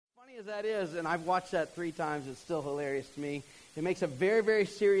as that is, and I've watched that 3 times, it's still hilarious to me. It makes a very, very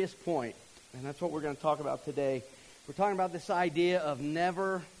serious point, and that's what we're going to talk about today. We're talking about this idea of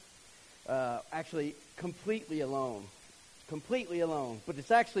never, actually completely alone. Completely alone. But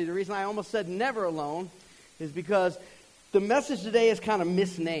it's actually, the reason I almost said never alone is because the message today is kind of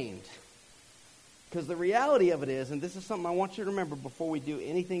misnamed. Because the reality of it is, and this is something I want you to remember before we do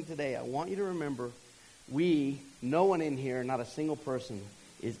anything today, I want you to remember no one in here, not a single person,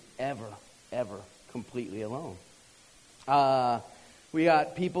 is ever completely alone. We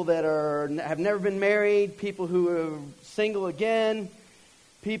got people that have never been married, people who are single again,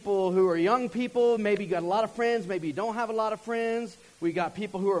 people who are young people, maybe you got a lot of friends, maybe you don't have a lot of friends. We got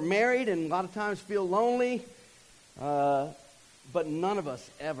people who are married and a lot of times feel lonely. But none of us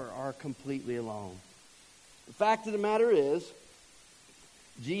ever are completely alone. The fact of the matter is,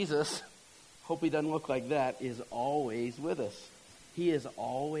 Jesus, hope he doesn't look like that, is always with us. He is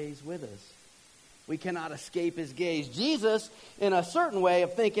always with us. We cannot escape his gaze. Jesus, in a certain way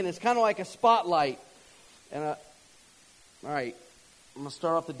of thinking, is kind of like a spotlight. And all right, I'm going to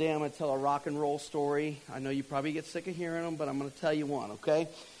start off the day. I'm going to tell a rock and roll story. I know you probably get sick of hearing them, but I'm going to tell you one, okay?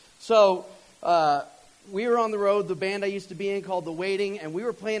 So, we were on the road, the band I used to be in called The Waiting, and we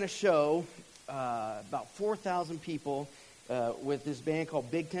were playing a show, about 4,000 people, with this band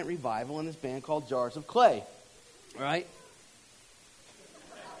called Big Tent Revival and this band called Jars of Clay. All right?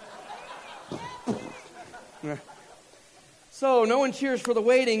 So, no one cheers for The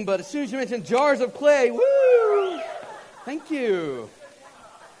Waiting, but as soon as you mention Jars of Clay, woo! Thank you.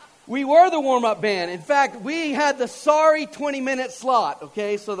 We were the warm-up band. In fact, we had the sorry 20-minute slot,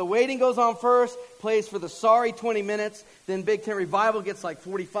 okay? So The Waiting goes on first, plays for the sorry 20 minutes, then Big Tent Revival gets like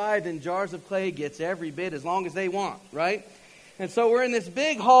 45, then Jars of Clay gets every bit as long as they want, right? And so we're in this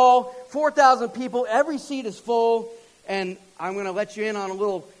big hall, 4,000 people, every seat is full, and I'm going to let you in on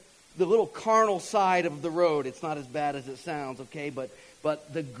the little carnal side of the road. It's not as bad as it sounds, okay? But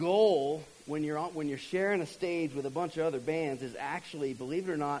the goal when you're sharing a stage with a bunch of other bands is actually, believe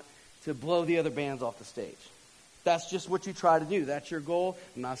it or not, to blow the other bands off the stage. That's just what you try to do. That's your goal.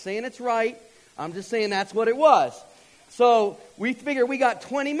 I'm not saying it's right. I'm just saying that's what it was. So we figure we got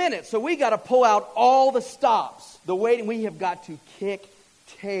 20 minutes. So we got to pull out all the stops. The Waiting, we have got to kick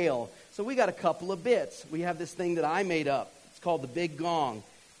tail. So we got a couple of bits. We have this thing that I made up. It's called the Big Gong.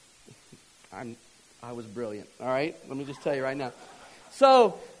 I was brilliant, all right? Let me just tell you right now.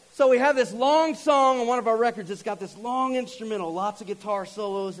 So we have this long song on one of our records. It's got this long instrumental, lots of guitar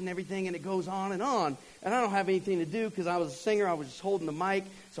solos and everything, and it goes on. And I don't have anything to do because I was a singer. I was just holding the mic.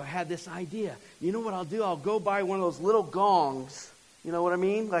 So I had this idea. You know what I'll do? I'll go buy one of those little gongs. You know what I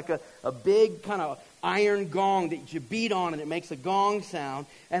mean? Like a big kind of iron gong that you beat on and it makes a gong sound.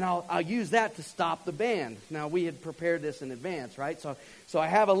 And I'll use that to stop the band. Now, we had prepared this in advance, right? So I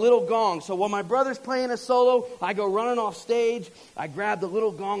have a little gong. So while my brother's playing a solo, I go running off stage. I grab the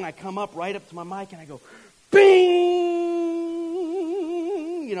little gong. I come up right up to my mic and I go, bing!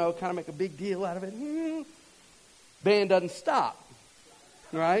 You know, kind of make a big deal out of it. Band doesn't stop,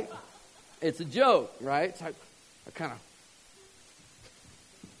 right? It's a joke, right? So I kind of...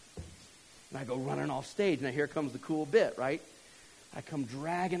 And I go running off stage. Now here comes the cool bit, right? I come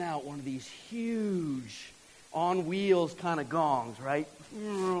dragging out one of these huge, on wheels kind of gongs, right?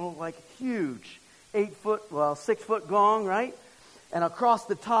 Like huge, 6-foot gong, right? And across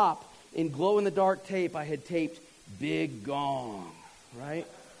the top, in glow-in-the-dark tape, I had taped Big Gong, right?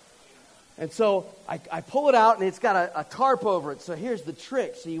 And so I pull it out, and it's got a tarp over it. So here's the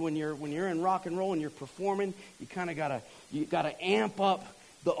trick. See, when you're in rock and roll and you're performing, you kind of gotta amp up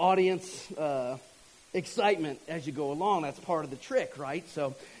the audience excitement as you go along. That's part of the trick, right?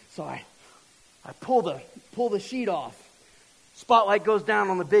 So I pull the sheet off. Spotlight goes down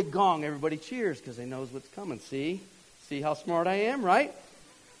on the big gong. Everybody cheers because they knows what's coming. See how smart I am, right?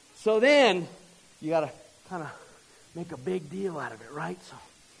 So then you got to kind of make a big deal out of it, right?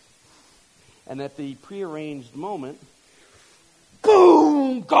 And at the prearranged moment,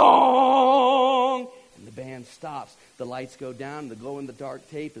 boom, gong, and the band stops. The lights go down. The glow-in-the-dark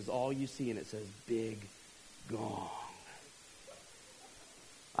tape is all you see, and it says Big Gong.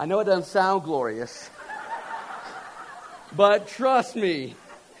 I know it doesn't sound glorious, but trust me, it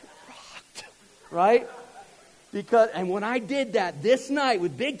rocked, right? And when I did that this night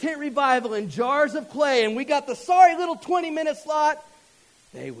with Big Tent Revival and Jars of Clay, and we got the sorry little 20-minute slot,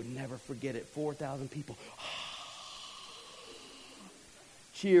 they would never forget it. 4,000 people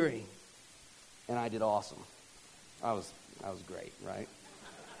cheering, and I did awesome. I was great, right?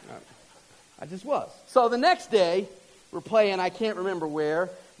 I just was. So the next day, we're playing, I can't remember where,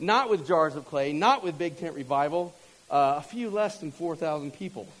 not with Jars of Clay, not with Big Tent Revival, a few less than 4,000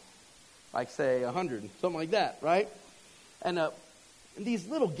 people. like say 100, something like that, right? And these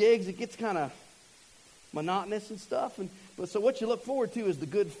little gigs, it gets kind of monotonous and stuff. But so what you look forward to is the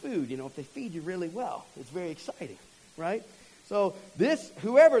good food. You know, if they feed you really well, it's very exciting, right? So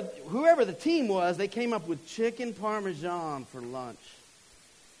whoever the team was, they came up with chicken parmesan for lunch.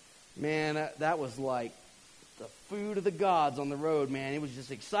 Man, that was like the food of the gods on the road, man. It was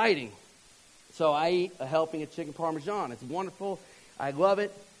just exciting. So I eat a helping of chicken parmesan. It's wonderful. I love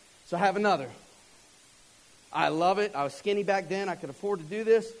it. So I have another. I love it. I was skinny back then. I could afford to do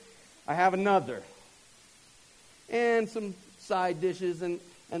this. I have another. And some side dishes and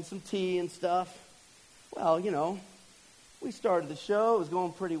some tea and stuff. Well, you know, we started the show. It was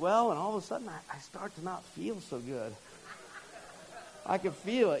going pretty well. And all of a sudden, I start to not feel so good. I could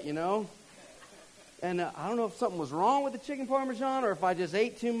feel it, you know. And I don't know if something was wrong with the chicken parmesan or if I just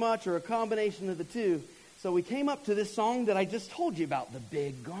ate too much or a combination of the two. So we came up to this song that I just told you about, the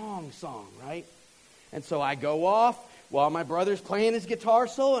Big Gong song, right? And so I go off while my brother's playing his guitar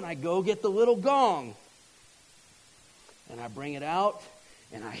solo, and I go get the little gong. And I bring it out,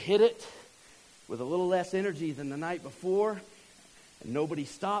 and I hit it with a little less energy than the night before. And nobody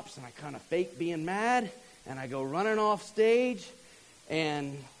stops, and I kind of fake being mad, and I go running off stage.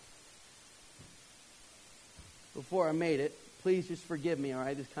 And before I made it, please just forgive me, all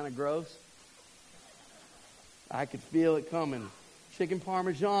right? It's kind of gross. I could feel it coming. Chicken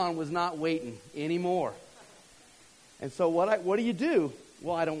parmesan was not waiting anymore. And so what do you do?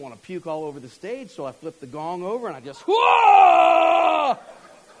 Well, I don't want to puke all over the stage, so I flip the gong over and I just, whoa!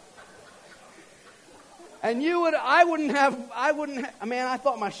 And I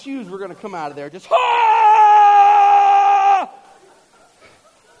thought my shoes were going to come out of there. Just, whoa!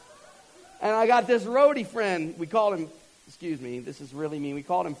 And I got this roadie friend. We called him, this is really mean. We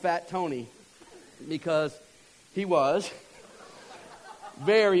called him Fat Tony because he was.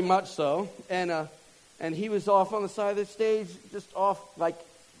 Very much so. And he was off on the side of the stage, just off, like,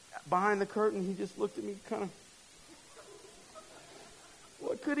 behind the curtain. He just looked at me kind of,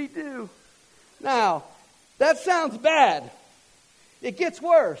 what could he do? Now, that sounds bad. It gets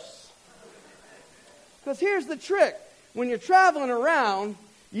worse. Because here's the trick. When you're traveling around,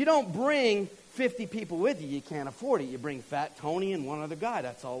 you don't bring 50 people with you. You can't afford it. You bring Fat Tony and one other guy.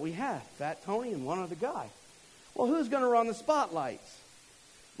 That's all we have. Fat Tony and one other guy. Well, who's going to run the spotlights?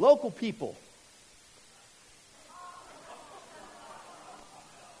 Local people.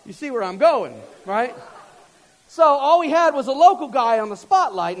 You see where I'm going, right? So all we had was a local guy on the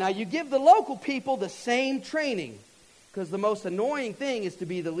spotlight. Now, you give the local people the same training, because the most annoying thing is to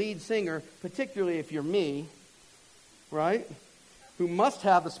be the lead singer, particularly if you're me, right? Who must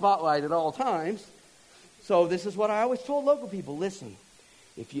have the spotlight at all times. So this is what I always told local people. Listen,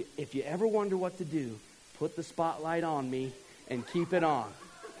 if you ever wonder what to do, put the spotlight on me and keep it on.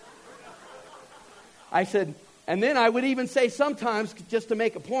 I said, and then I would even say sometimes, just to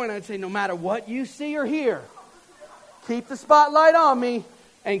make a point, I'd say, no matter what you see or hear, keep the spotlight on me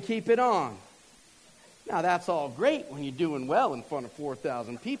and keep it on. Now, that's all great when you're doing well in front of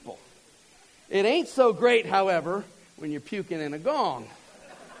 4,000 people. It ain't so great, however, when you're puking in a gong.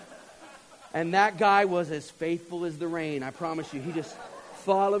 And that guy was as faithful as the rain, I promise you. He just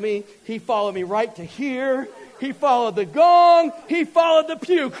followed me. He followed me right to here. He followed the gong. He followed the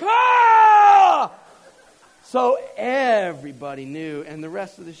puke. Ah! So everybody knew, and the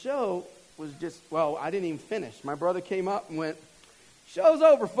rest of the show was just, well, I didn't even finish. My brother came up and went, show's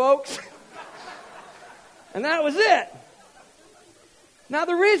over, folks. And that was it. Now,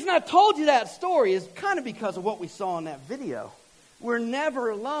 the reason I told you that story is kind of because of what we saw in that video. We're never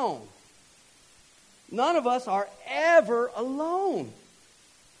alone. None of us are ever alone.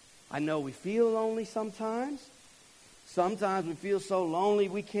 I know we feel lonely sometimes. Sometimes we feel so lonely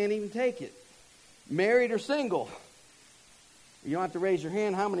we can't even take it. Married or single. You don't have to raise your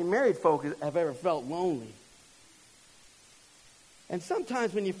hand how many married folk have ever felt lonely. And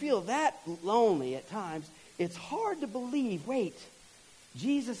sometimes when you feel that lonely at times, it's hard to believe, wait,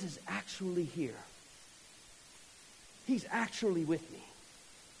 Jesus is actually here. He's actually with me.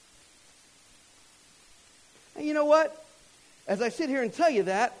 And you know what? As I sit here and tell you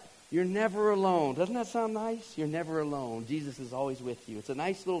that, you're never alone. Doesn't that sound nice? You're never alone. Jesus is always with you. It's a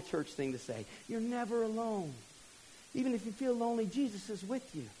nice little church thing to say. You're never alone. Even if you feel lonely, Jesus is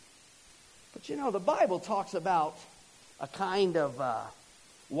with you. But you know, the Bible talks about a kind of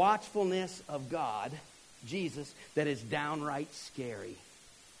watchfulness of God, Jesus, that is downright scary.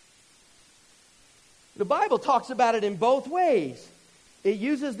 The Bible talks about it in both ways. It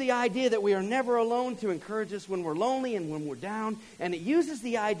uses the idea that we are never alone to encourage us when we're lonely and when we're down. And it uses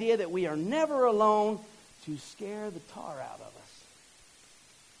the idea that we are never alone to scare the tar out of us.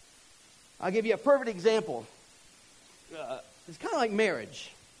 I'll give you a perfect example. It's kind of like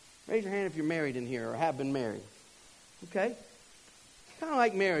marriage. Raise your hand if you're married in here or have been married. Okay? It's kind of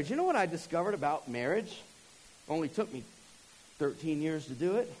like marriage. You know what I discovered about marriage? Only took me 13 years to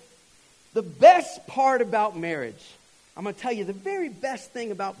do it. The best part about marriage, I'm going to tell you the very best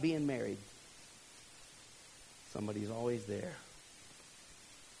thing about being married. Somebody's always there.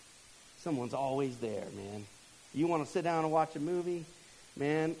 Someone's always there, man. You want to sit down and watch a movie?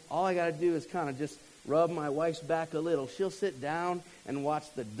 Man, all I got to do is kind of just rub my wife's back a little. She'll sit down and watch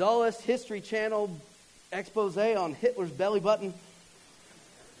the dullest History Channel expose on Hitler's belly button.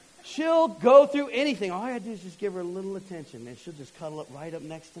 She'll go through anything. All I got to do is just give her a little attention, and she'll just cuddle up right up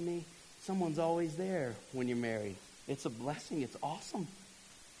next to me. Someone's always there when you're married. It's a blessing. It's awesome.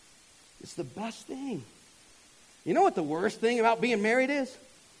 It's the best thing. You know what the worst thing about being married is?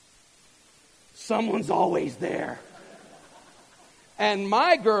 Someone's always there. And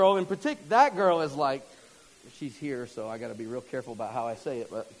my girl in particular, that girl is like, she's here, so I got to be real careful about how I say it,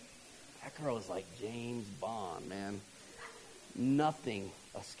 but that girl is like James Bond, man. Nothing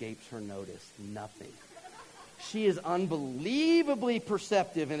escapes her notice. Nothing. She is unbelievably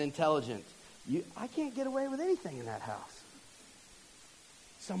perceptive and intelligent. I can't get away with anything in that house.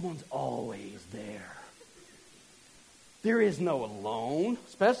 Someone's always there. There is no alone,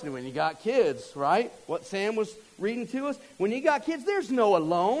 especially when you got kids, right? What Sam was reading to us. When you got kids, there's no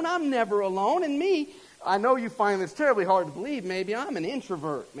alone. I'm never alone. And me, I know you find this terribly hard to believe, maybe. I'm an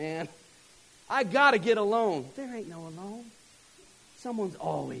introvert, man. I got to get alone. There ain't no alone. Someone's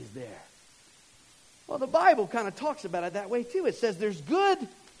always there. Well, the Bible kind of talks about it that way, too. It says there's good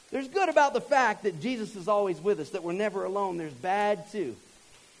about the fact that Jesus is always with us, that we're never alone. There's bad, too.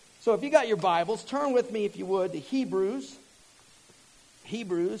 So if you got your Bibles, turn with me, if you would, to Hebrews.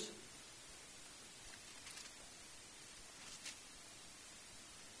 Hebrews.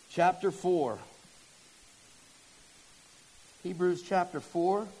 Chapter 4. Hebrews chapter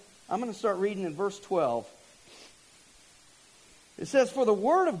 4. I'm going to start reading in verse 12. It says, "For the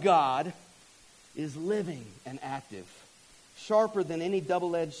word of God is living and active, sharper than any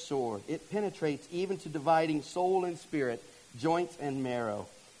double-edged sword. It penetrates even to dividing soul and spirit, joints and marrow.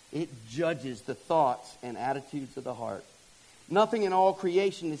 It judges the thoughts and attitudes of the heart. Nothing in all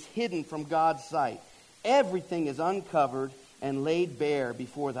creation is hidden from God's sight. Everything is uncovered and laid bare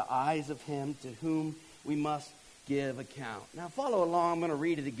before the eyes of Him to whom we must give account." Now follow along. I'm going to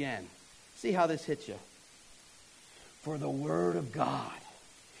read it again. See how this hits you. "For the word of God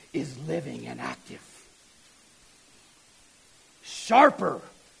is living and active, sharper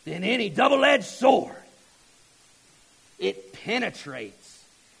than any double-edged sword. It penetrates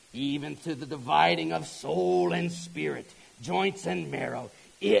even to the dividing of soul and spirit, joints and marrow.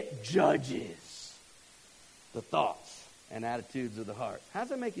 It judges the thoughts and attitudes of the heart." How does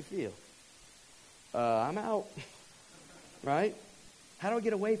that make you feel? I'm out. Right? How do I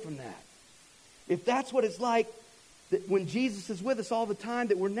get away from that? If that's what it's like, that when Jesus is with us all the time,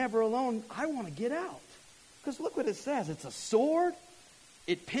 that we're never alone, I want to get out. Because look what it says. It's a sword.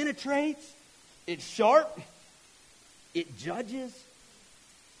 It penetrates. It's sharp. It judges.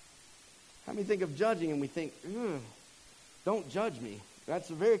 How many think of judging and we think, don't judge me? That's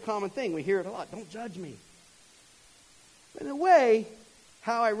a very common thing. We hear it a lot. Don't judge me. But in a way,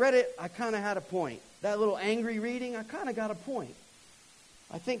 how I read it, I kind of had a point. That little angry reading, I kind of got a point.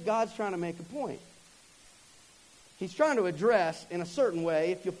 I think God's trying to make a point. He's trying to address, in a certain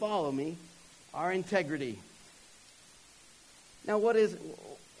way, if you follow me, our integrity. Now, what is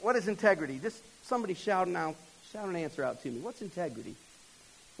integrity? Just somebody shout an answer out to me. What's integrity?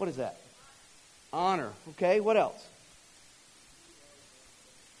 What is that? Honor. Okay, what else?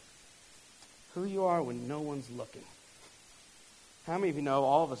 Who you are when no one's looking. How many of you know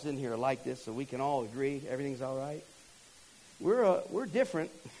all of us in here are like this, so we can all agree everything's all right? We're different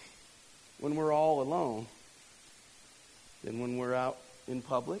when we're all alone than when we're out in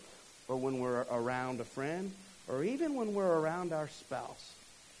public, or when we're around a friend, or even when we're around our spouse.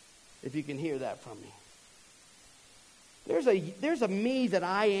 If you can hear that from me. There's a me that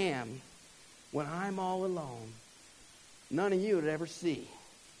I am when I'm all alone. None of you would ever see.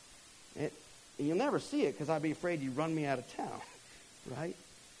 You'll never see it because I'd be afraid you'd run me out of town. Right?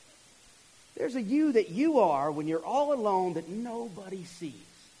 There's a you that you are when you're all alone that nobody sees.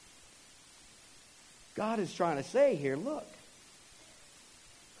 God is trying to say here, look,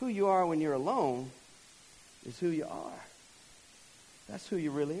 who you are when you're alone is who you are. That's who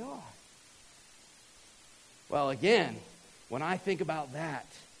you really are. Well, again, when I think about that,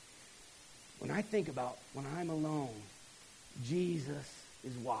 when I think about when I'm alone, Jesus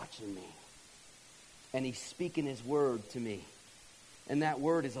is watching me. And He's speaking His word to me. And that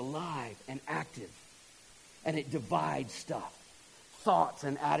word is alive and active. And it divides stuff. Thoughts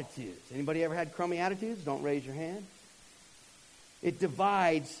and attitudes. Anybody ever had crummy attitudes? Don't raise your hand. It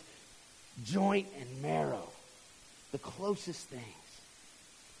divides joint and marrow. The closest things.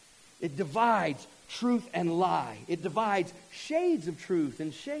 It divides truth and lie. It divides shades of truth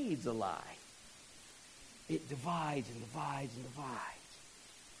and shades of lie. It divides and divides and divides.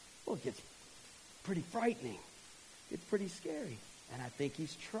 Well, it gets pretty frightening. It's pretty scary. And I think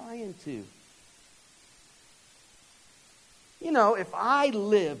he's trying to. You know, if I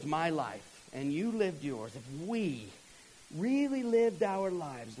lived my life and you lived yours, if we really lived our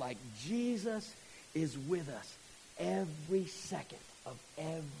lives like Jesus is with us every second of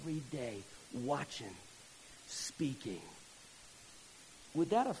every day, watching, speaking,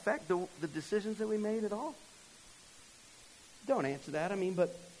 would that affect the decisions that we made at all? Don't answer that.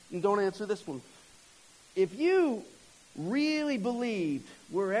 But don't answer this one. If you really believed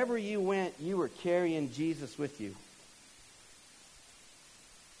wherever you went, you were carrying Jesus with you,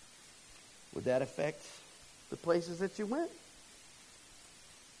 would that affect the places that you went?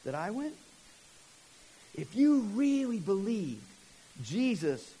 That I went? If you really believed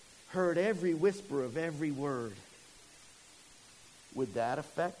Jesus heard every whisper of every word, would that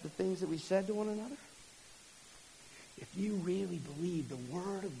affect the things that we said to one another? If you really believe the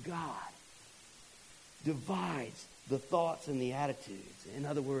Word of God divides the thoughts and the attitudes, in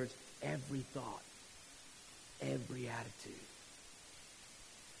other words, every thought, every attitude,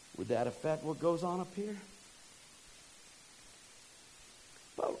 would that affect what goes on up here?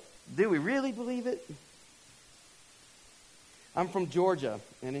 Well, do we really believe it? I'm from Georgia,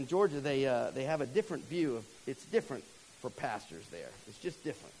 and in Georgia they have a different view of, it's different for pastors there. It's just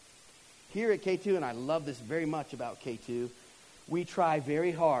different. Here at K2, and I love this very much about K2, we try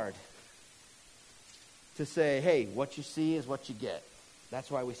very hard to say, hey, what you see is what you get. That's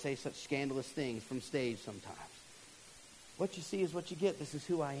why we say such scandalous things from stage sometimes. What you see is what you get. This is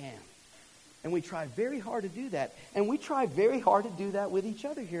who I am. And we try very hard to do that. And we try very hard to do that with each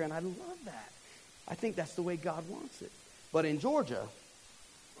other here, and I love that. I think that's the way God wants it. But in Georgia,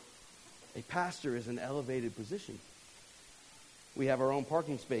 a pastor is an elevated position. We have our own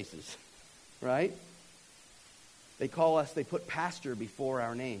parking spaces, right? They put pastor before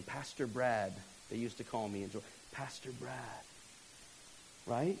our name. Pastor Brad. They used to call me in Georgia. Pastor Brad.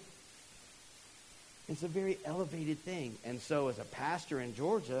 Right? It's a very elevated thing. And so as a pastor in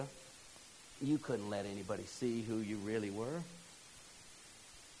Georgia, you couldn't let anybody see who you really were.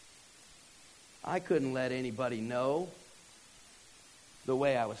 I couldn't let anybody know the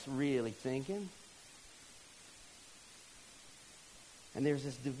way I was really thinking. And there's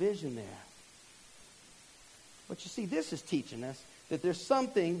this division there. But you see, this is teaching us that there's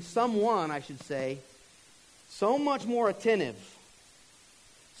someone, I should say, so much more attentive,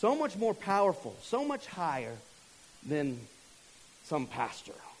 so much more powerful, so much higher than some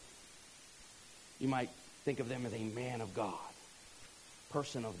pastor. You might think of them as a man of God,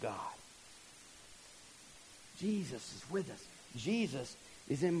 person of God. Jesus is with us. Jesus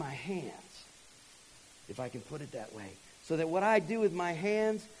is in my hands, if I can put it that way. So that what I do with my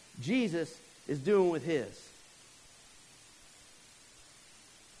hands, Jesus is doing with his.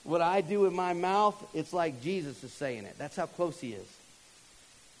 What I do with my mouth, it's like Jesus is saying it. That's how close he is.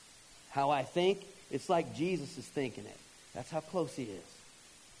 How I think, it's like Jesus is thinking it. That's how close he is.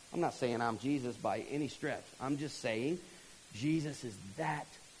 I'm not saying I'm Jesus by any stretch. I'm just saying Jesus is that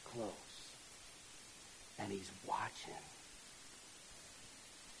close. And he's watching.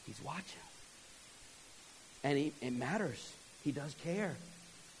 He's watching. And it matters. He does care.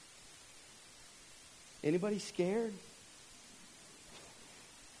 Anybody scared?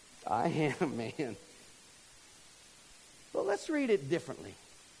 I am, man. Well, let's read it differently.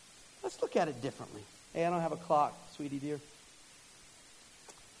 Let's look at it differently. Hey, I don't have a clock, sweetie dear.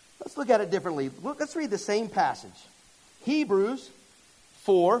 Let's look at it differently. Let's read the same passage. Hebrews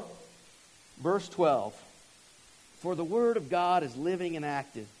 4, verse 12. For the word of God is living and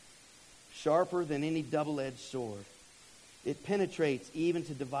active, sharper than any double-edged sword. It penetrates even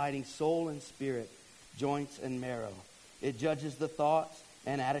to dividing soul and spirit, joints and marrow. It judges the thoughts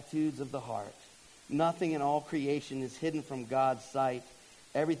and attitudes of the heart. Nothing in all creation is hidden from God's sight.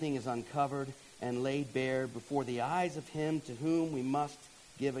 Everything is uncovered and laid bare before the eyes of him to whom we must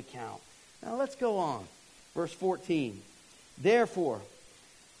give account. Now let's go on. Verse 14. Therefore,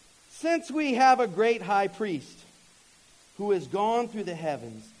 since we have a great high priest who has gone through the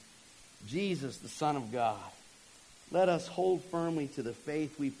heavens, Jesus, the Son of God, let us hold firmly to the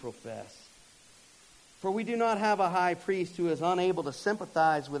faith we profess. For we do not have a high priest who is unable to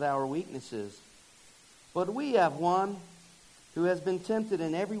sympathize with our weaknesses, but we have one who has been tempted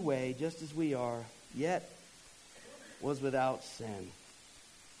in every way, just as we are, yet was without sin.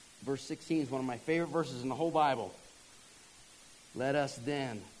 Verse 16 is one of my favorite verses in the whole Bible. Let us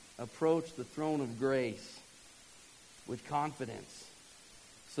then approach the throne of grace with confidence,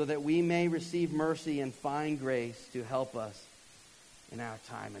 so that we may receive mercy and find grace to help us in our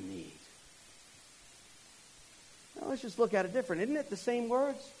time of need. Now let's just look at it different. Isn't it the same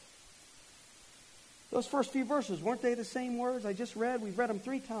words? Those first few verses, weren't they the same words I just read? We've read them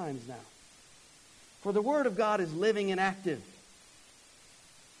 3 times now. For the Word of God is living and active.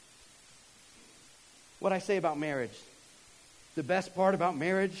 What I say about marriage. The best part about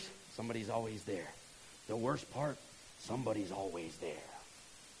marriage, somebody's always there. The worst part, somebody's always there.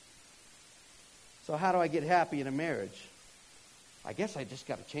 So how do I get happy in a marriage? I guess I just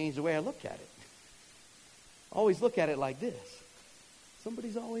got to change the way I look at it. Always look at it like this.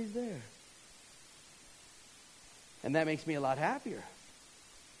 Somebody's always there. And that makes me a lot happier.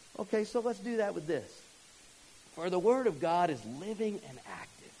 Okay, so let's do that with this. For the Word of God is living and active.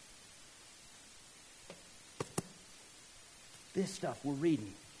 This stuff we're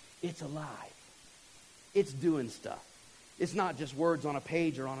reading, it's alive. It's doing stuff. It's not just words on a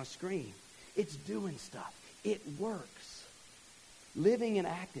page or on a screen. It's doing stuff. It works. Living and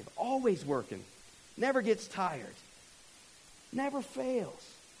active, always working. Never gets tired. Never fails.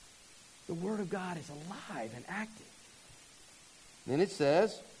 The Word of God is alive and active. Then it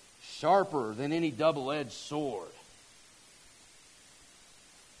says, sharper than any double-edged sword.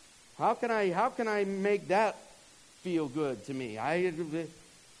 How can I make that feel good to me?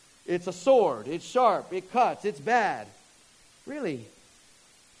 It's a sword. It's sharp. It cuts. It's bad. Really?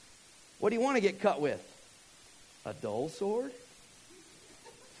 What do you want to get cut with? A dull sword?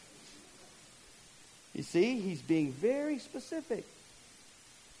 You see, he's being very specific.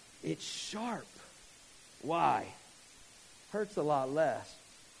 It's sharp. Why? Hurts a lot less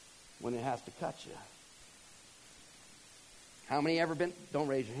when it has to cut you. How many ever been? Don't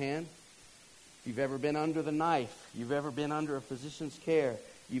raise your hand. If you've ever been under the knife, you've ever been under a physician's care,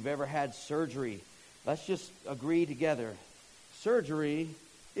 you've ever had surgery, let's just agree together. Surgery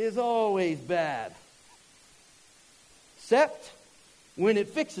is always bad. Except when it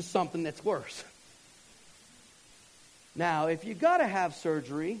fixes something that's worse. Now, if you got to have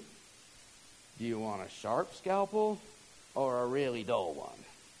surgery, do you want a sharp scalpel or a really dull one?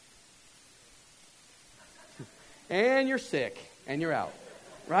 And you're sick and you're out,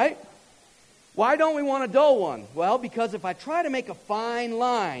 right? Why don't we want a dull one? Well, because if I try to make a fine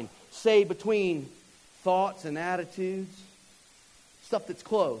line, say between thoughts and attitudes, stuff that's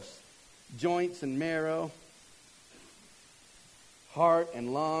close, joints and marrow, heart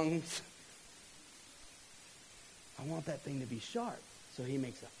and lungs, I want that thing to be sharp. So he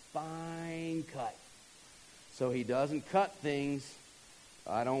makes a fine cut. So he doesn't cut things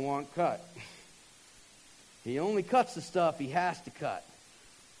I don't want cut. He only cuts the stuff he has to cut.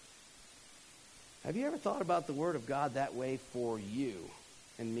 Have you ever thought about the Word of God that way for you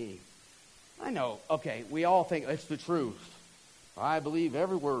and me? I know, okay, we all think it's the truth. I believe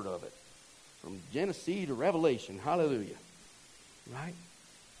every word of it. From Genesis to Revelation. Hallelujah. Right?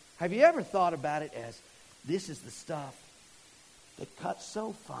 Have you ever thought about it as this is the stuff that cuts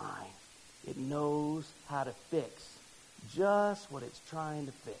so fine, it knows how to fix just what it's trying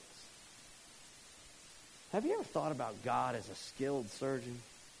to fix? Have you ever thought about God as a skilled surgeon?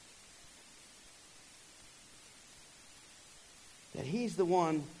 That he's the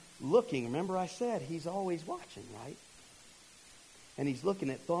one looking. Remember I said he's always watching, right? And he's looking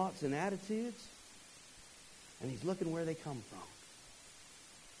at thoughts and attitudes. And he's looking where they come from.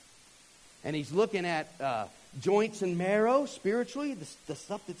 And he's looking at joints and marrow spiritually, the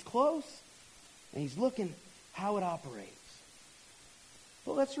stuff that's close. And he's looking how it operates.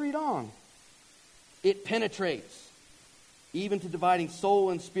 But let's read on. It penetrates, even to dividing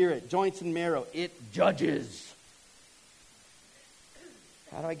soul and spirit, joints and marrow. It judges.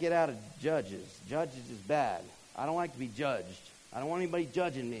 How do I get out of judges? Judges is bad. I don't like to be judged. I don't want anybody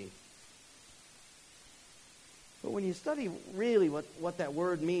judging me. But when you study really what that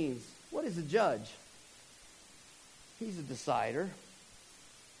word means, what is a judge? He's a decider.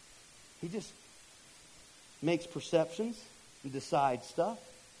 He just makes perceptions and decides stuff.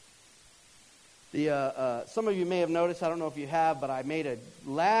 Some of you may have noticed, I don't know if you have, but I made in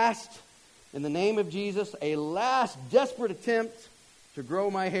the name of Jesus, a last desperate attempt to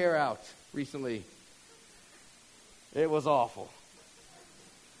grow my hair out recently. It was awful.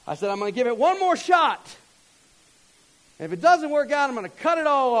 I said, I'm going to give it one more shot. And if it doesn't work out, I'm going to cut it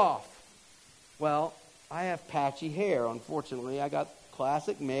all off. Well, I have patchy hair, unfortunately. I got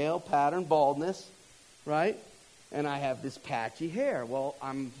classic male pattern baldness, right? and I have this patchy hair. Well,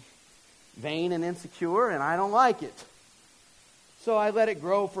 I'm vain and insecure, and I don't like it. So I let it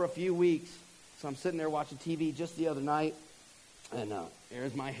grow for a few weeks. So I'm sitting there watching TV just the other night, and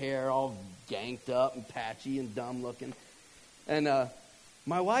there's my hair all ganked up and patchy and dumb looking. And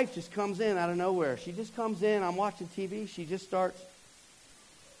my wife just comes in out of nowhere. She just comes in. I'm watching TV. She just starts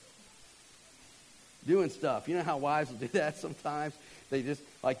doing stuff. You know how wives will do that sometimes? They just,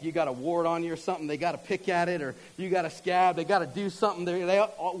 like, you got a wart on you or something, they got to pick at it, or you got a scab, they got to do something.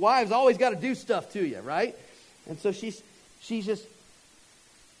 Wives always got to do stuff to you, right? And so she's just,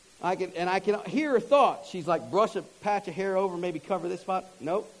 I can hear her thought. She's like, brush a patch of hair over, maybe cover this spot.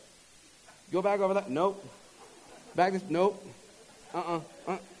 Nope. Go back over that. Nope. Back this. Nope.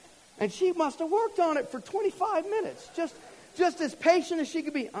 And she must have worked on it for 25 minutes, just as patient as she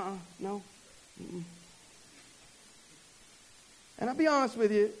could be. No. Mm-mm. And I'll be honest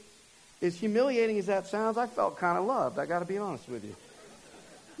with you, as humiliating as that sounds, I felt kind of loved. I got to be honest with you.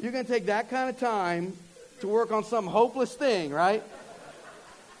 You're going to take that kind of time to work on some hopeless thing, right?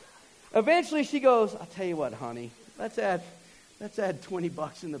 Eventually she goes, I'll tell you what, honey, let's add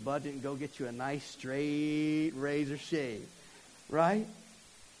 $20 in the budget and go get you a nice straight razor shave, right?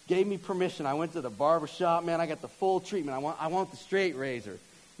 Gave me permission. I went to the barber shop, man. I got the full treatment. I want the straight razor.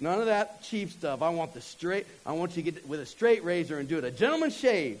 None of that cheap stuff. I want you to get with a straight razor and do it. A gentleman's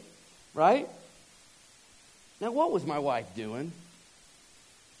shave, right? Now, what was my wife doing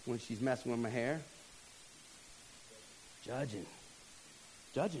when she's messing with my hair? Judging.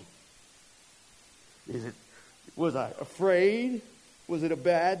 Was I afraid? Was it a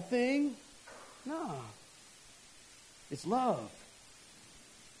bad thing? No. It's love.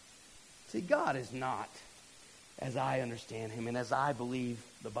 See, God is not, as I understand him and as I believe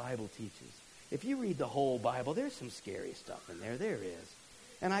the Bible teaches. If you read the whole Bible, there's some scary stuff in there. There is.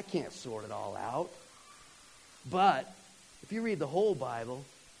 And I can't sort it all out. But if you read the whole Bible,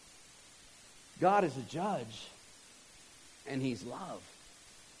 God is a judge, and he's love.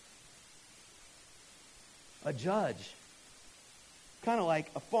 A judge, kind of like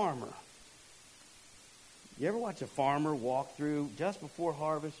a farmer. You ever watch a farmer walk through just before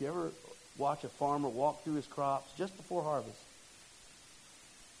harvest? You ever watch a farmer walk through his crops just before harvest?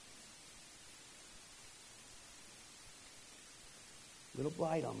 Little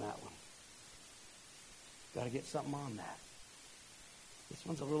blight on that one. Got to get something on that. This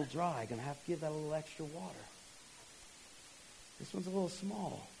one's a little dry. Going to have to give that a little extra water. This one's a little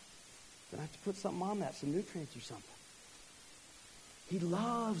small. Going to have to put something on that, some nutrients or something. He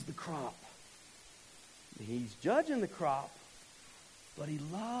loves the crop. He's judging the crop, but he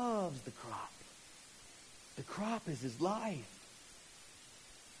loves the crop. The crop is his life.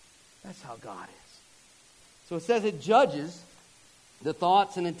 That's how God is. So it says it judges the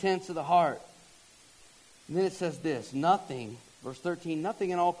thoughts and intents of the heart. And then it says this, nothing, verse 13, nothing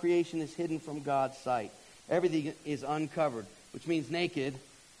in all creation is hidden from God's sight. Everything is uncovered, which means naked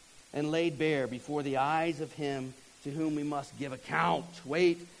and laid bare before the eyes of him to whom we must give account.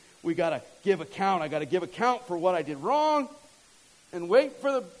 Wait, we got to give account. I got to give account for what I did wrong and wait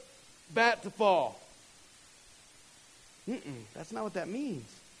for the bat to fall. That's not what that means.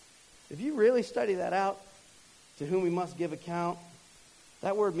 If you really study that out, to whom we must give account,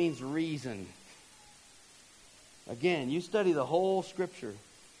 that word means reason. Again, you study the whole Scripture.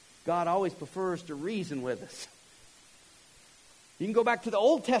 God always prefers to reason with us. You can go back to the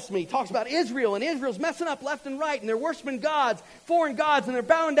Old Testament. He talks about Israel, and Israel's messing up left and right, and they're worshiping gods, foreign gods, and they're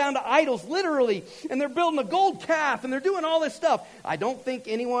bowing down to idols, literally, and they're building a gold calf, and they're doing all this stuff. I don't think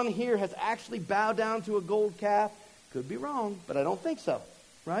anyone here has actually bowed down to a gold calf. Could be wrong, but I don't think so,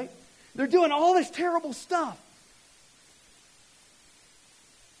 right? They're doing all this terrible stuff.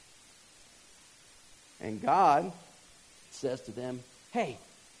 And God says to them, hey,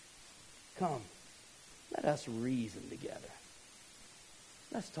 come, let us reason together.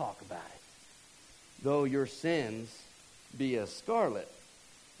 Let's talk about it. Though your sins be as scarlet,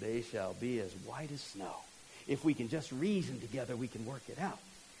 they shall be as white as snow. If we can just reason together, we can work it out.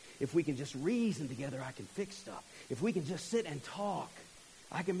 If we can just reason together, I can fix stuff. If we can just sit and talk,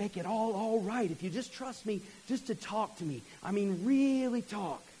 I can make it all right. If you just trust me just to talk to me, I mean really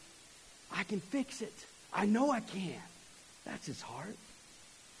talk, I can fix it. I know I can. That's his heart.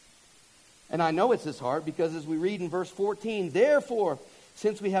 And I know it's his heart because as we read in verse 14, therefore,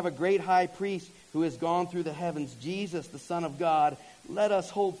 since we have a great high priest who has gone through the heavens, Jesus, the Son of God, let us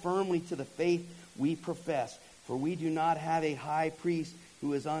hold firmly to the faith we profess. For we do not have a high priest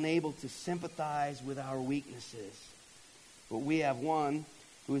who is unable to sympathize with our weaknesses. But we have one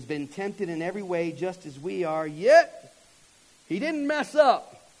who has been tempted in every way just as we are, yet he didn't mess up.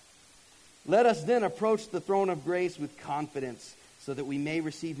 Let us then approach the throne of grace with confidence, so that we may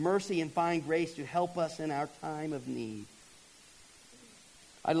receive mercy and find grace to help us in our time of need.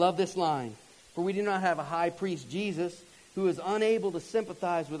 I love this line. For we do not have a high priest, Jesus, who is unable to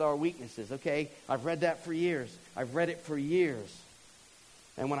sympathize with our weaknesses. Okay, I've read that for years. I've read it for years.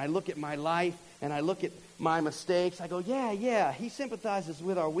 And when I look at my life and I look at my mistakes, I go, yeah, he sympathizes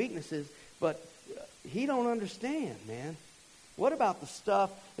with our weaknesses, but he don't understand, man. What about the stuff?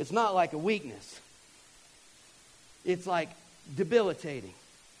 It's not like a weakness. It's like debilitating.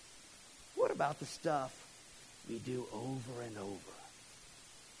 What about the stuff we do over and over?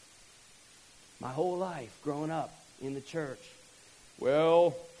 My whole life growing up in the church.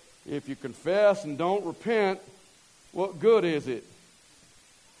 Well, if you confess and don't repent, what good is it?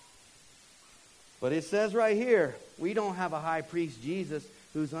 But it says right here, we don't have a high priest, Jesus,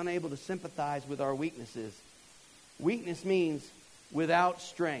 who's unable to sympathize with our weaknesses. Weakness means without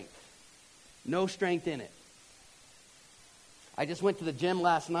strength. No strength in it. I just went to the gym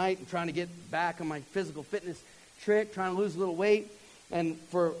last night and trying to get back on my physical fitness trick, trying to lose a little weight. And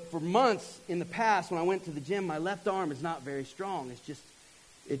for months in the past, when I went to the gym, my left arm is not very strong.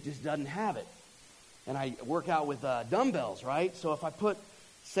 It just doesn't have it. And I work out with dumbbells, right? So if I put,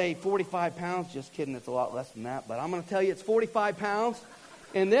 say, 45 pounds, just kidding, it's a lot less than that, but I'm going to tell you it's 45 pounds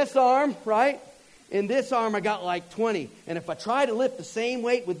in this arm, right? In this arm, I got like 20. And if I try to lift the same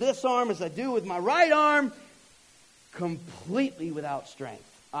weight with this arm as I do with my right arm, completely without strength.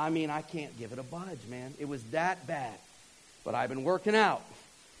 I mean, I can't give it a budge, man. It was that bad. But I've been working out.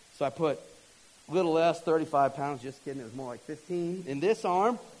 So I put little less, 35 pounds, just kidding, it was more like 15 in this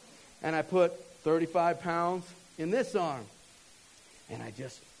arm. And I put 35 pounds in this arm. And I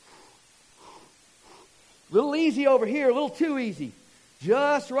just, a little easy over here, a little too easy.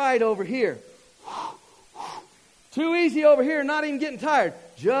 Just right over here. Too easy over here, not even getting tired.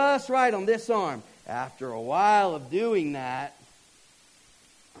 Just right on this arm. After a while of doing that,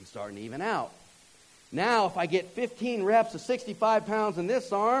 I'm starting to even out. Now, if I get 15 reps of 65 pounds in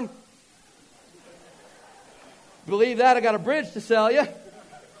this arm, believe that, I got a bridge to sell you.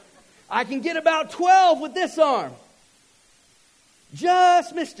 I can get about 12 with this arm.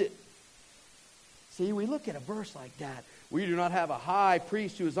 Just missed it. See, we look at a verse like that. We do not have a high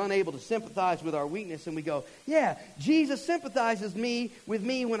priest who is unable to sympathize with our weakness. And we go, yeah, Jesus sympathizes with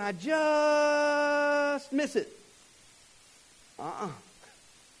me when I just miss it.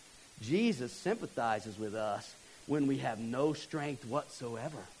 Jesus sympathizes with us when we have no strength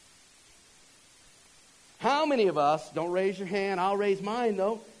whatsoever. How many of us, don't raise your hand, I'll raise mine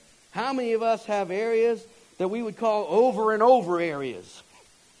though. How many of us have areas that we would call over and over areas?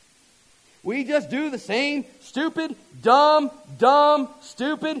 We just do the same stupid, dumb,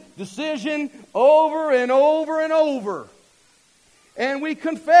 stupid decision over and over and over. And we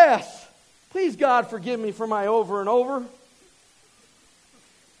confess, please God forgive me for my over and over.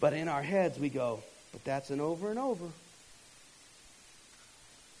 But in our heads we go, but that's an over and over.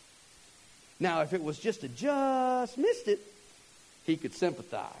 Now if it was just a just missed it, he could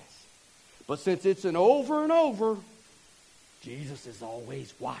sympathize. But since it's an over and over, Jesus is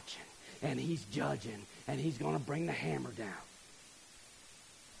always watching. And he's judging. And he's going to bring the hammer down.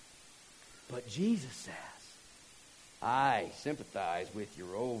 But Jesus says, I sympathize with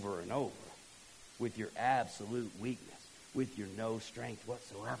your over and over. With your absolute weakness. With your no strength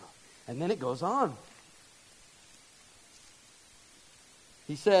whatsoever. And then it goes on.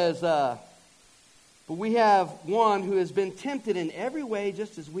 He says, but we have one who has been tempted in every way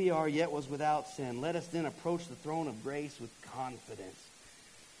just as we are, yet was without sin. Let us then approach the throne of grace with confidence.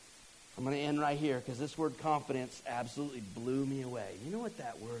 I'm going to end right here because this word confidence absolutely blew me away. You know what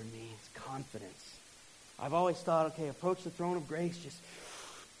that word means? Confidence. I've always thought, okay, approach the throne of grace, just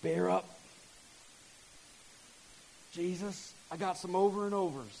bear up. Jesus, I got some over and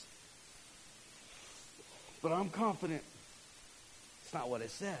overs. But I'm confident. It's not what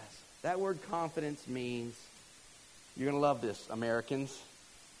it says. That word confidence means, you're going to love this, Americans,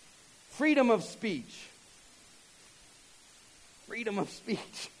 freedom of speech. Freedom of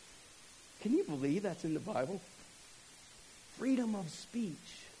speech. Can you believe that's in the Bible? Freedom of speech.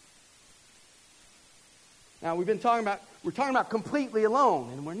 Now we're talking about completely alone,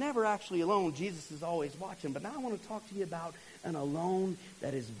 and we're never actually alone. Jesus is always watching. But now I want to talk to you about an alone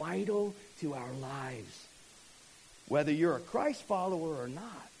that is vital to our lives. Whether you're a Christ follower or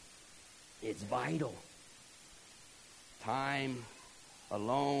not, it's vital. Time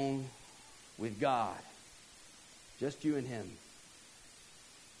alone with God. Just you and him.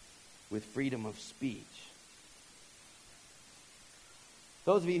 With freedom of speech.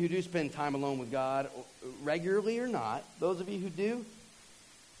 Those of you who do spend time alone with God, regularly or not, those of you who do,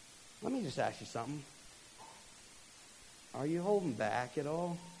 Let me just ask you something. Are you holding back at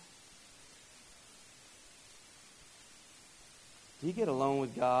all? Do you get alone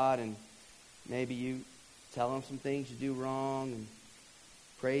with God and maybe you tell Him some things you do wrong and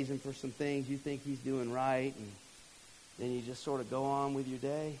praise Him for some things you think He's doing right, and then you just sort of go on with your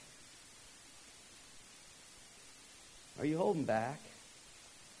day? Are you holding back?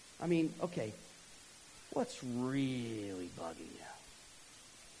 I mean, okay, what's really bugging you?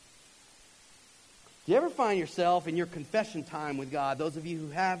 Do you ever find yourself in your confession time with God, those of you who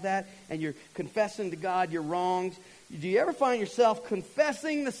have that, and you're confessing to God your wrongs, do you ever find yourself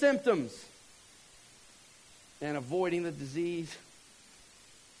confessing the symptoms and avoiding the disease?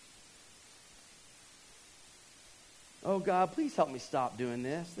 Oh, God, please help me stop doing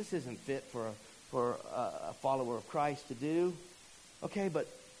this. This isn't fit for a follower of Christ to do. Okay, but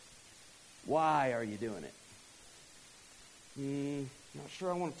why are you doing it? Not sure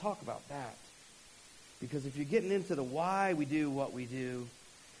I want to talk about that. Because if you're getting into the why we do what we do,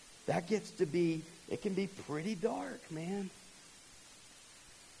 that it can be pretty dark, man.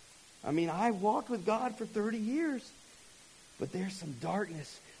 I mean, I walked with God for 30 years, but there's some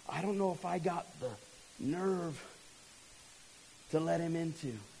darkness I don't know if I got the nerve to let Him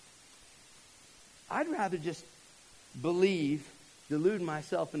into. I'd rather just delude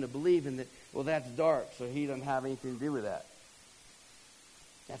myself into believing that, well, that's dark, so He doesn't have anything to do with that.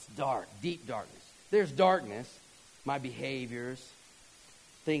 That's dark, deep darkness. There's darkness, my behaviors,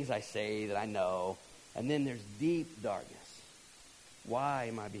 things I say that I know, and then there's deep darkness. Why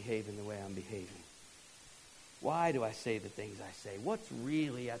am I behaving the way I'm behaving? Why do I say the things I say? What's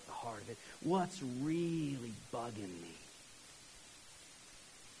really at the heart of it? What's really bugging me?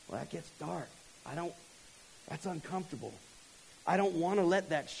 Well, that gets dark. That's uncomfortable. I don't want to let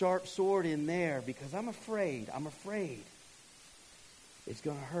that sharp sword in there because I'm afraid it's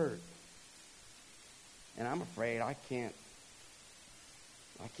going to hurt. And I'm afraid I can't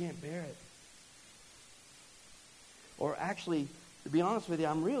bear it. Or actually, to be honest with you,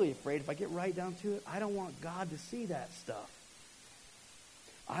 I'm really afraid if I get right down to it, I don't want God to see that stuff.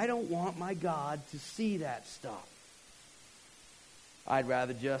 I don't want my God to see that stuff. I'd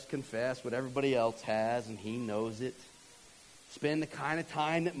rather just confess what everybody else has and He knows it. Spend the kind of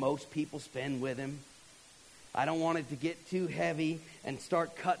time that most people spend with Him. I don't want it to get too heavy and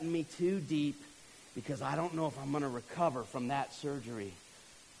start cutting me too deep because I don't know if I'm going to recover from that surgery.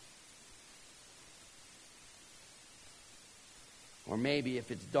 Or maybe if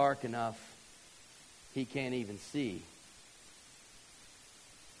it's dark enough, He can't even see.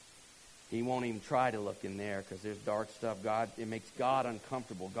 He won't even try to look in there because there's dark stuff. It makes God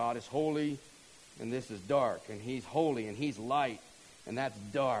uncomfortable. God is holy and this is dark. And He's holy and He's light and that's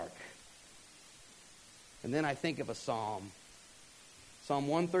dark. And then I think of a psalm. Psalm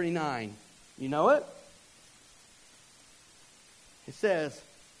 139. You know it? It says,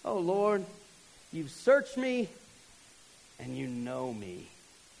 "Oh Lord, You've searched me and You know me.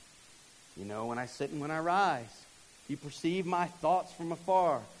 You know when I sit and when I rise. You perceive my thoughts from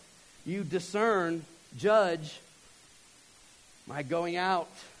afar. You discern, judge my going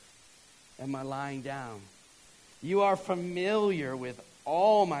out and my lying down. You are familiar with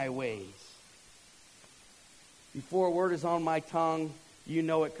all my ways. Before a word is on my tongue, You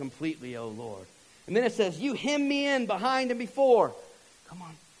know it completely, O Lord." And then it says, "You hem me in behind and before." Come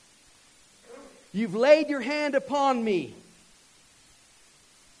on. "You've laid Your hand upon me."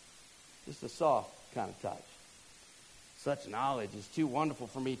 Just a soft kind of touch. "Such knowledge is too wonderful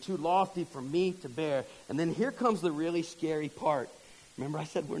for me, too lofty for me to bear." And then here comes the really scary part. Remember I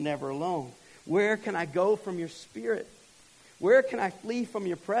said we're never alone. "Where can I go from Your Spirit? Where can I flee from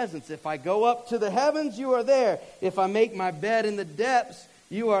Your presence? If I go up to the heavens, You are there. If I make my bed in the depths,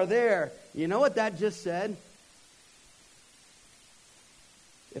 You are there." You know what that just said?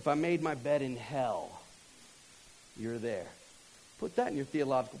 If I made my bed in hell, You're there. Put that in your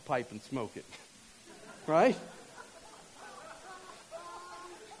theological pipe and smoke it. Right?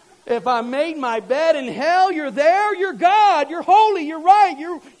 If I made my bed in hell, You're there. You're God. You're holy. You're right.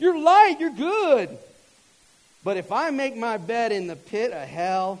 You're light. You're good. But if I make my bed in the pit of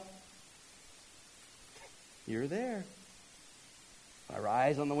hell, You're there. If I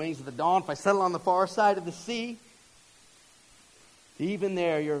rise on the wings of the dawn, if I settle on the far side of the sea, even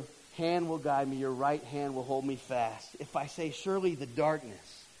there Your hand will guide me. Your right hand will hold me fast. If I say, surely the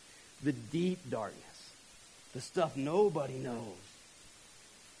darkness, the deep darkness, the stuff nobody knows,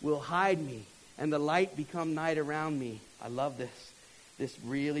 will hide me, and the light become night around me. I love this. This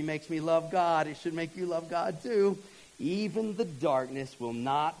really makes me love God. It should make you love God too. Even the darkness will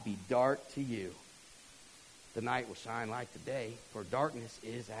not be dark to You. the night will shine like the day, for darkness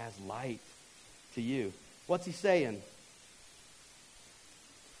is as light to you. What's he saying?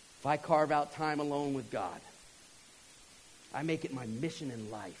 If I carve out time alone with God, I make it my mission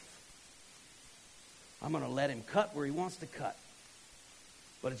in life. I'm going to let him cut where he wants to cut.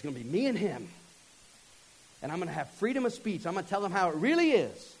 But it's going to be me and him. And I'm going to have freedom of speech. I'm going to tell him how it really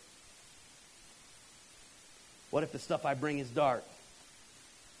is. What if the stuff I bring is dark?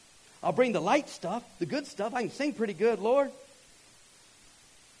 I'll bring the light stuff, the good stuff. I can sing pretty good, Lord.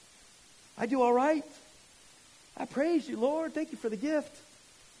 I do all right. I praise you, Lord. Thank you for the gift.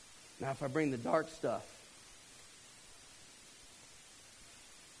 Now, if I bring the dark stuff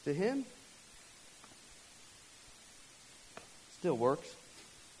to him, still works.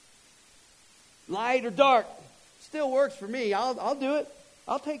 Light or dark, still works for me. I'll do it.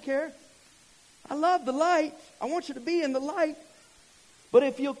 I'll take care. I love the light. I want you to be in the light. But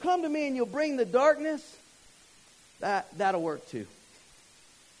if you'll come to me and you'll bring the darkness, that'll work too.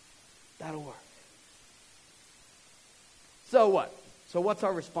 That'll work. So what? So what's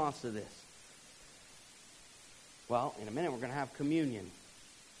our response to this? Well, in a minute we're going to have communion.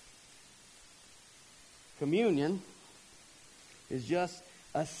 Communion is just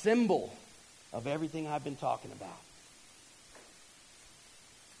a symbol of everything I've been talking about.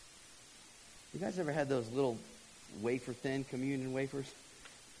 You guys ever had those little wafer-thin communion wafers?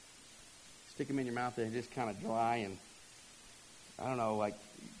 Stick them in your mouth, they're just kind of dry, and I don't know, like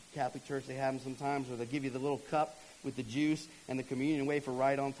Catholic Church, they have them sometimes where they give you the little cup with the juice and the communion wafer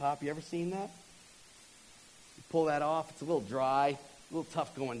right on top. You ever seen that? You pull that off, it's a little dry, a little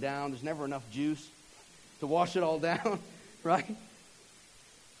tough going down. There's never enough juice to wash it all down, right?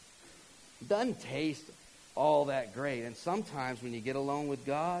 It doesn't taste all that great. And sometimes when you get alone with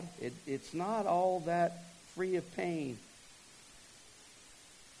God, it's not all that free of pain.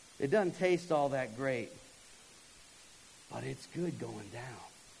 It doesn't taste all that great. But it's good going down.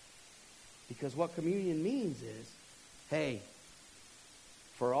 Because what communion means is, hey,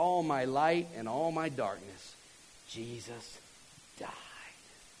 for all my light and all my darkness, Jesus died.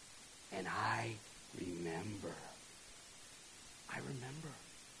 And I remember. I remember.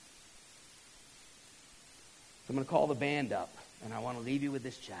 I'm going to call the band up, and I want to leave you with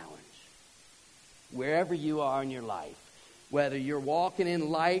this challenge. Wherever you are in your life, whether you're walking in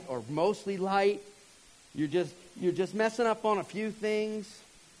light or mostly light, you're just messing up on a few things,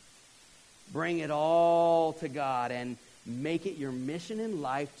 bring it all to God and make it your mission in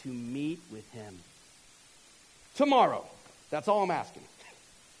life to meet with him. Tomorrow. That's all I'm asking.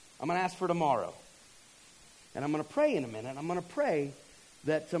 I'm going to ask for tomorrow. And I'm going to pray in a minute. I'm going to pray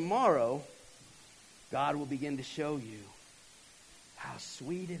that tomorrow God will begin to show you how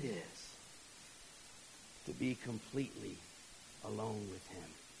sweet it is to be completely alone with him.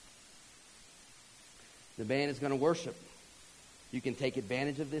 The band is going to worship. You can take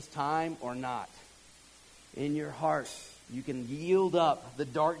advantage of this time or not. In your heart, you can yield up the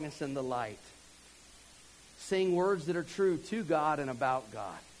darkness and the light. Sing words that are true to God and about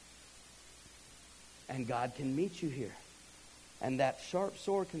God. And God can meet you here. And that sharp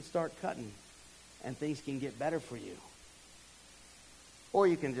sword can start cutting. And things can get better for you. Or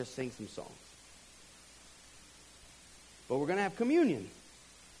you can just sing some songs. But we're going to have communion.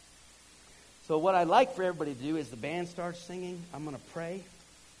 So what I'd like for everybody to do is the band starts singing. I'm going to pray.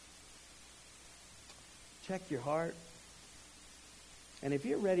 Check your heart. And if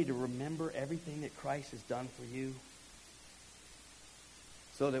you're ready to remember everything that Christ has done for you,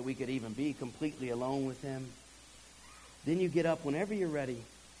 so that we could even be completely alone with him, then you get up whenever you're ready.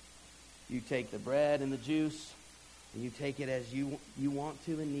 You take the bread and the juice, and you take it as you want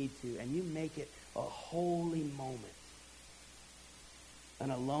to and need to, and you make it a holy moment, an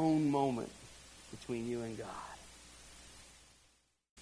alone moment between you and God.